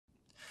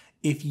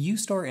If you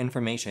store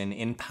information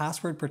in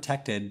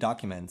password-protected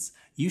documents,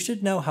 you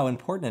should know how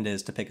important it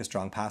is to pick a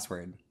strong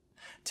password.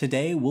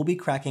 Today, we'll be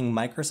cracking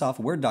Microsoft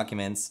Word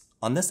documents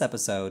on this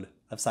episode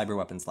of Cyber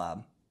Weapons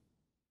Lab.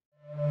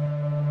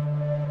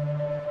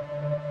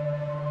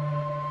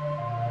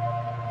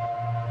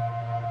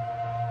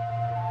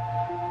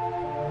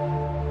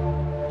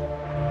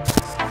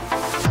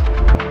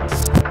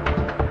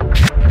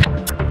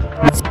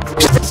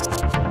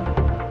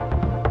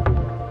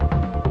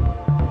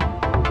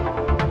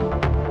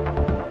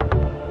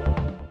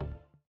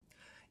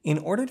 In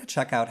order to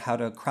check out how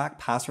to crack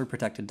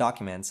password-protected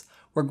documents,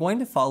 we're going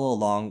to follow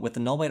along with the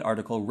Null Byte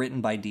article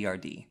written by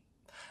DRD.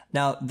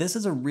 Now, this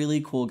is a really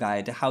cool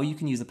guide to how you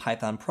can use a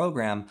Python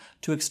program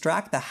to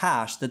extract the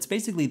hash that's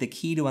basically the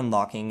key to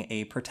unlocking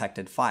a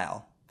protected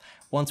file.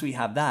 Once we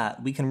have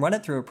that, we can run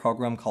it through a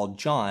program called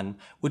John,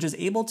 which is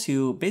able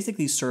to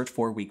basically search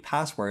for weak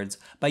passwords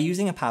by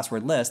using a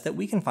password list that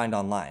we can find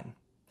online.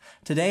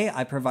 Today,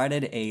 I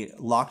provided a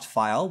locked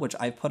file, which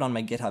I've put on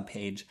my GitHub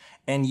page,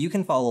 and you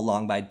can follow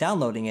along by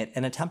downloading it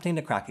and attempting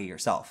to crack it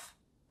yourself.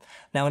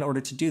 Now, in order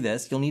to do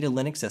this, you'll need a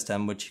Linux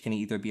system, which can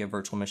either be a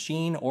virtual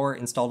machine or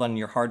installed on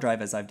your hard drive,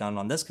 as I've done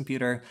on this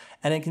computer,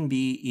 and it can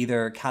be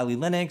either Kali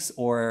Linux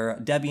or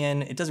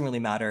Debian. It doesn't really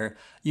matter.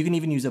 You can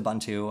even use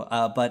Ubuntu,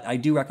 but I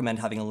do recommend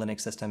having a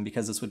Linux system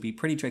because this would be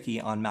pretty tricky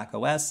on Mac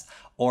OS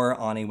or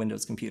on a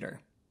Windows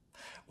computer.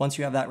 Once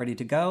you have that ready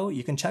to go,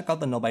 you can check out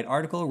the Null Byte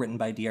article written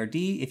by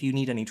DRD if you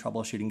need any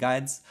troubleshooting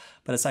guides,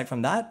 but aside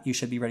from that, you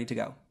should be ready to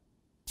go.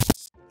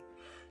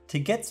 To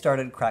get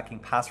started cracking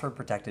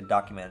password-protected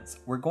documents,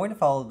 we're going to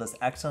follow this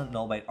excellent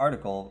Null Byte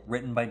article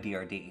written by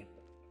DRD.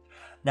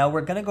 Now, we're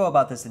going to go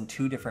about this in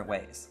two different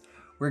ways.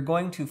 We're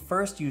going to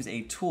first use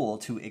a tool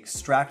to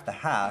extract the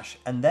hash,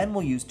 and then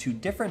we'll use two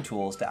different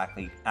tools to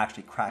actually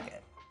crack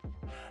it.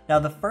 Now,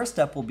 the first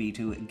step will be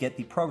to get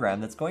the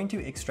program that's going to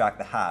extract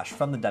the hash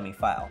from the dummy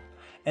file.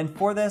 And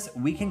for this,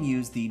 we can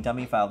use the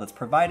dummy file that's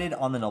provided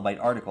on the Null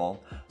Byte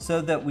article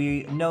so that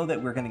we know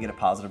that we're going to get a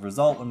positive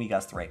result when we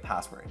guess the right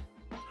password.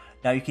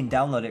 Now, you can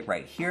download it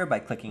right here by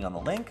clicking on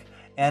the link,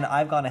 and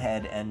I've gone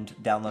ahead and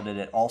downloaded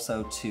it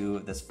also to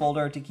this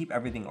folder to keep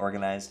everything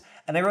organized,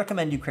 and I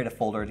recommend you create a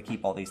folder to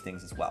keep all these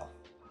things as well.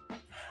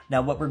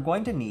 Now, what we're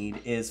going to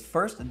need is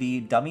first the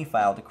dummy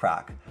file to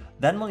crack,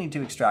 then we'll need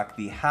to extract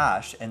the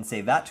hash and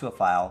save that to a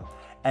file,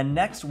 and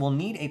next we'll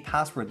need a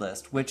password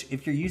list, which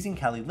if you're using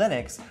Kali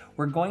Linux,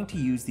 we're going to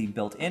use the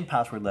built-in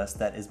password list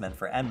that is meant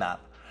for Nmap.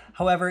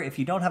 However, if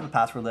you don't have a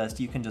password list,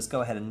 you can just go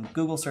ahead and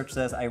Google search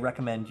this. I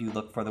recommend you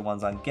look for the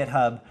ones on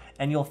GitHub,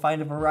 and you'll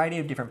find a variety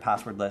of different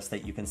password lists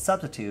that you can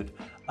substitute.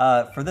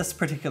 For this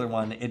particular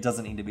one, it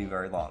doesn't need to be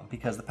very long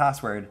because the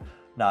password,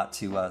 not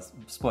to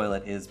spoil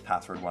it, is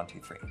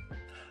password123.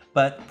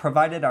 But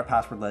provided our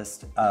password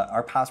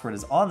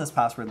is on this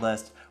password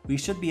list, we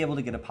should be able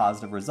to get a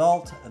positive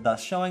result,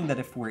 thus showing that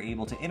if we're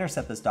able to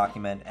intercept this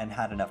document and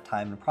had enough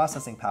time and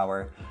processing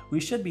power, we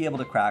should be able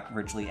to crack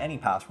virtually any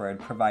password,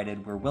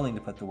 provided we're willing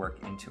to put the work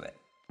into it.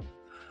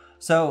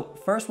 So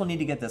first we'll need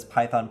to get this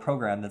Python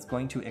program that's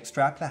going to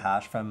extract the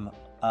hash from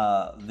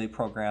from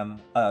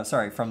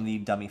the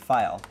dummy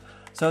file.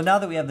 So now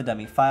that we have the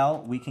dummy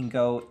file, we can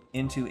go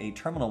into a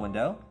terminal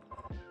window,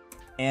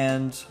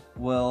 and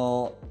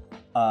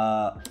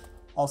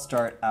I'll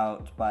start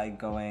out by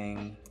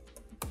going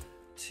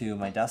to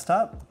my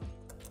desktop.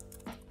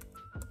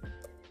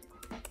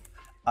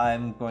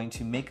 I'm going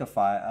to make a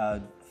folder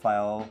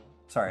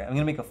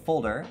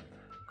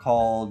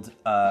called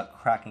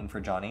Cracking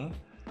for Johnny,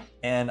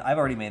 and I've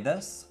already made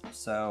this,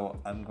 so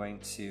I'm going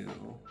to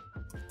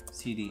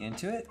cd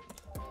into it.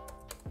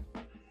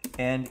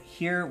 And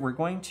here we're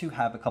going to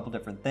have a couple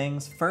different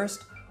things.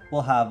 First,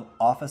 we'll have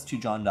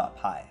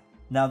office2john.py.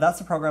 Now that's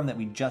the program that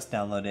we just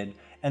downloaded,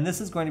 and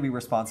this is going to be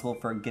responsible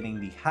for getting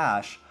the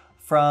hash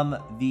from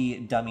the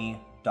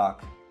dummy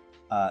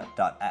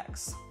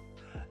doc.x.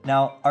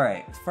 Now, all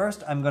right,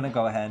 first I'm going to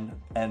go ahead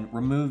and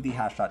remove the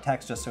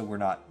hash.txt just so we're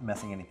not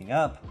messing anything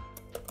up.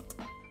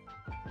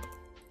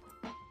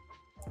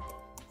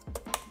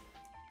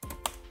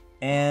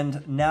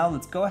 And now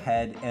let's go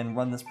ahead and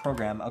run this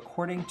program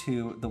according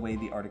to the way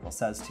the article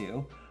says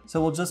to.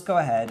 So we'll just go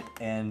ahead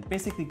and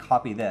basically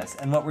copy this.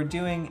 And what we're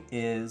doing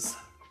is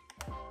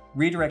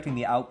redirecting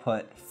the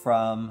output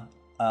from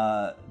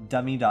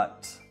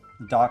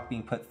dummy.doc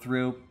being put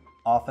through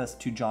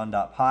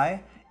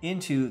office2john.py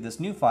into this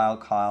new file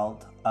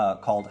called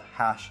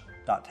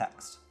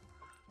hash.txt.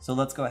 So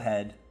let's go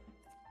ahead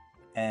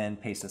and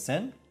paste this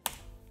in.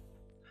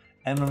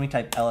 And when we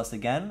type ls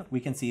again, we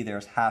can see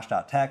there's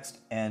hash.txt,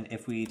 and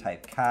if we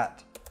type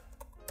cat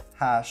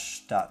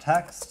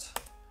hash.txt,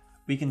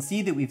 we can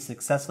see that we've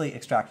successfully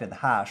extracted the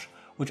hash,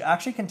 which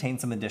actually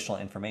contains some additional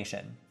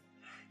information.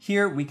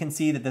 Here we can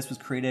see that this was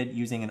created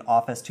using an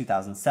Office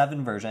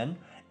 2007 version,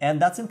 and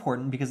that's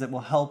important because it will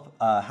help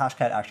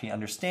Hashcat actually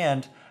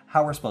understand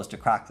how we're supposed to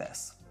crack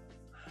this.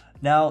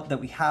 Now that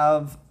we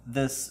have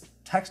this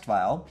text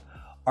file,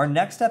 our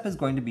next step is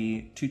going to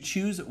be to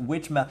choose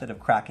which method of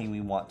cracking we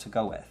want to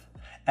go with.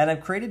 And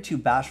I've created 2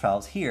 bash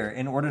files here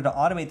in order to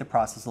automate the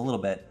process a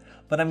little bit,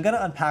 but I'm going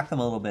to unpack them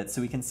a little bit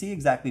so we can see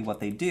exactly what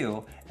they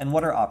do and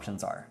what our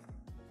options are.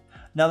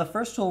 Now the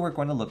first tool we're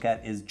going to look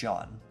at is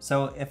John.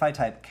 So if I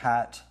type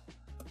cat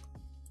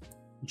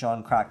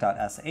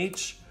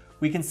johncrack.sh,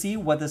 we can see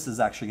what this is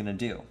actually going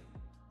to do.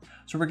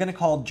 So we're going to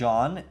call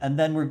John, and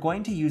then we're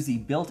going to use the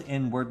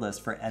built-in word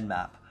list for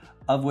nmap,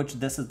 of which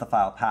this is the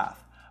file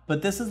path.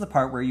 But this is the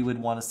part where you would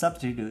want to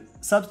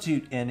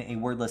substitute in a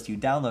word list you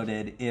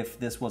downloaded if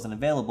this wasn't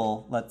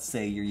available. Let's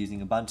say you're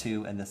using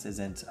Ubuntu and this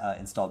isn't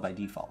installed by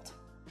default.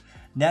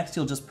 Next,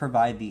 you'll just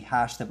provide the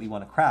hash that we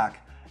want to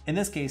crack, in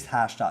this case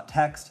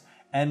hash.text,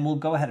 and we'll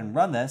go ahead and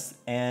run this,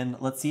 and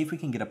let's see if we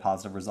can get a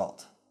positive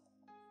result.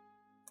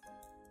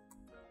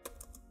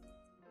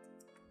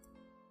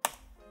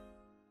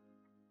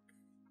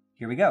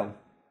 Here we go.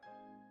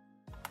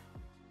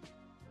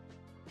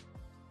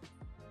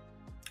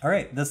 All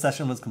right, this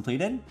session was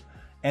completed,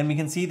 and we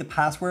can see the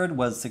password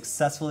was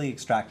successfully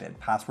extracted,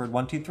 password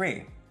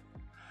 123.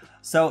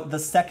 So the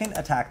second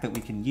attack that we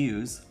can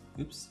use,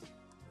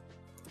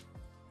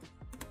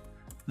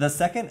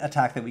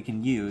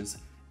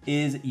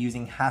 is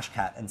using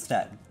hashcat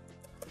instead.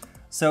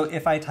 So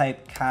if I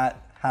type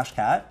cat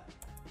hashcat,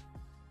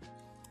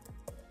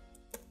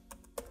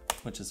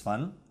 which is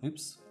fun,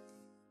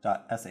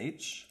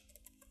 .sh,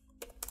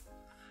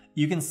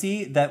 you can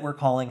see that we're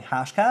calling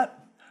hashcat,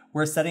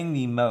 we're setting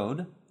the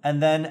mode,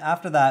 and then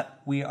after that,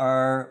 we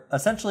are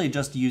essentially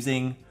just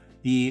using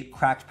the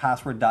cracked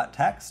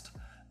password.text,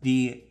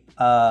 the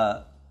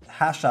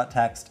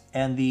hash.text,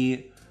 and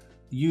the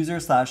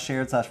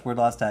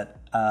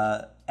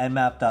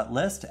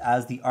user/shared/wordlist.nmap.list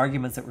as the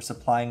arguments that we're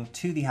supplying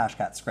to the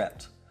hashcat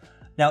script.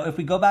 Now, if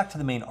we go back to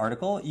the main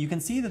article, you can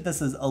see that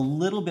this is a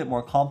little bit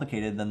more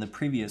complicated than the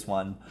previous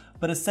one,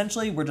 but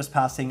essentially we're just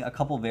passing a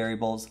couple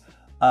variables.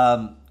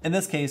 In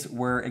this case,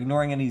 we're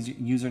ignoring any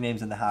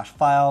usernames in the hash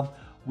file.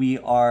 We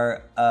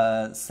are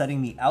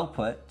setting the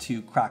output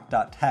to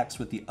crack.text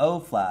with the O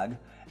flag,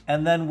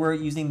 and then we're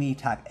using the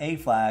attack A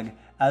flag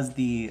as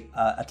the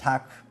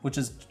attack, which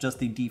is just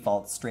the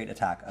default straight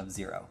attack of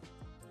 0.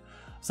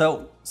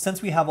 So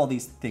since we have all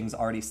these things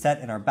already set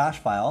in our bash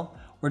file,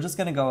 we're just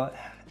going to go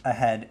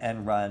ahead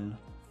and run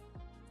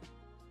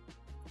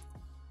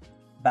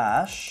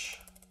bash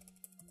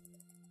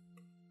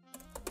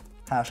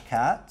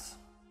hashcat.sh,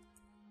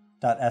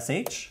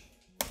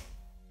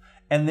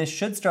 and this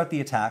should start the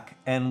attack,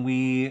 and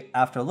we,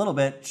 after a little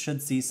bit,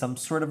 should see some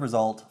sort of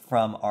result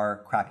from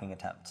our cracking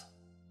attempt.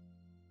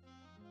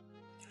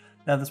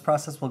 Now this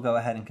process will go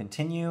ahead and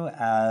continue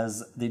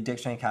as the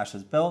dictionary cache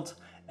is built,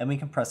 and we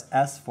can press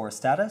S for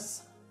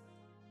status.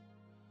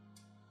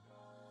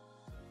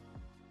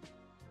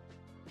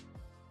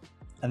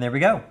 And there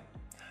we go.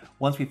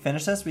 Once we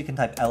finish this, we can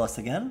type ls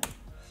again,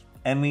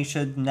 and we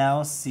should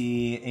now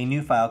see a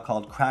new file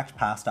called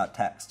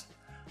crackedpass.txt.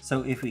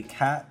 So if we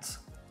cat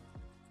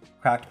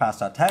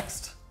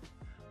crackedpass.txt,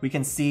 we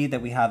can see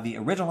that we have the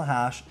original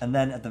hash, and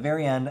then at the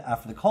very end,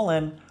 after the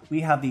colon,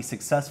 we have the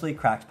successfully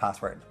cracked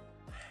password.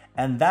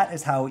 And that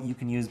is how you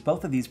can use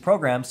both of these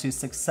programs to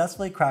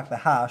successfully crack the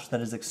hash that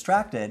is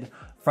extracted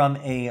from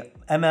a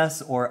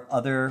MS or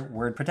other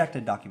word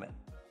protected document.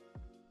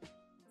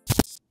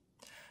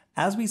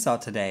 As we saw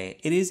today,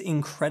 it is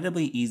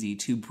incredibly easy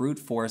to brute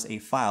force a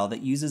file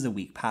that uses a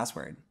weak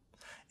password.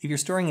 If you're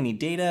storing any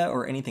data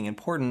or anything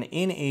important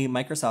in a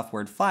Microsoft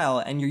Word file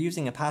and you're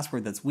using a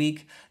password that's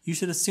weak, you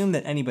should assume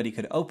that anybody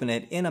could open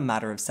it in a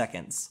matter of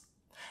seconds.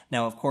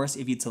 Now, of course,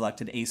 if you'd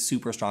selected a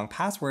super strong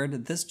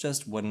password, this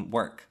just wouldn't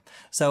work.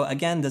 So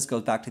again, this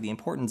goes back to the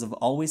importance of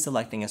always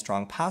selecting a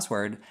strong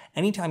password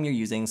anytime you're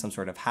using some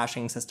sort of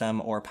hashing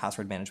system or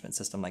password management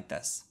system like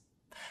this.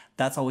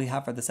 That's all we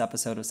have for this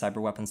episode of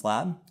Cyberweapons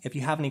Lab. If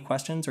you have any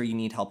questions or you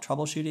need help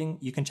troubleshooting,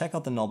 you can check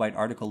out the Null Byte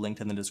article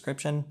linked in the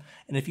description.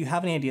 And if you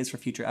have any ideas for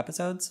future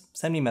episodes,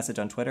 send me a message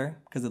on Twitter,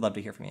 because I'd love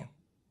to hear from you.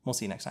 We'll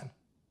see you next time.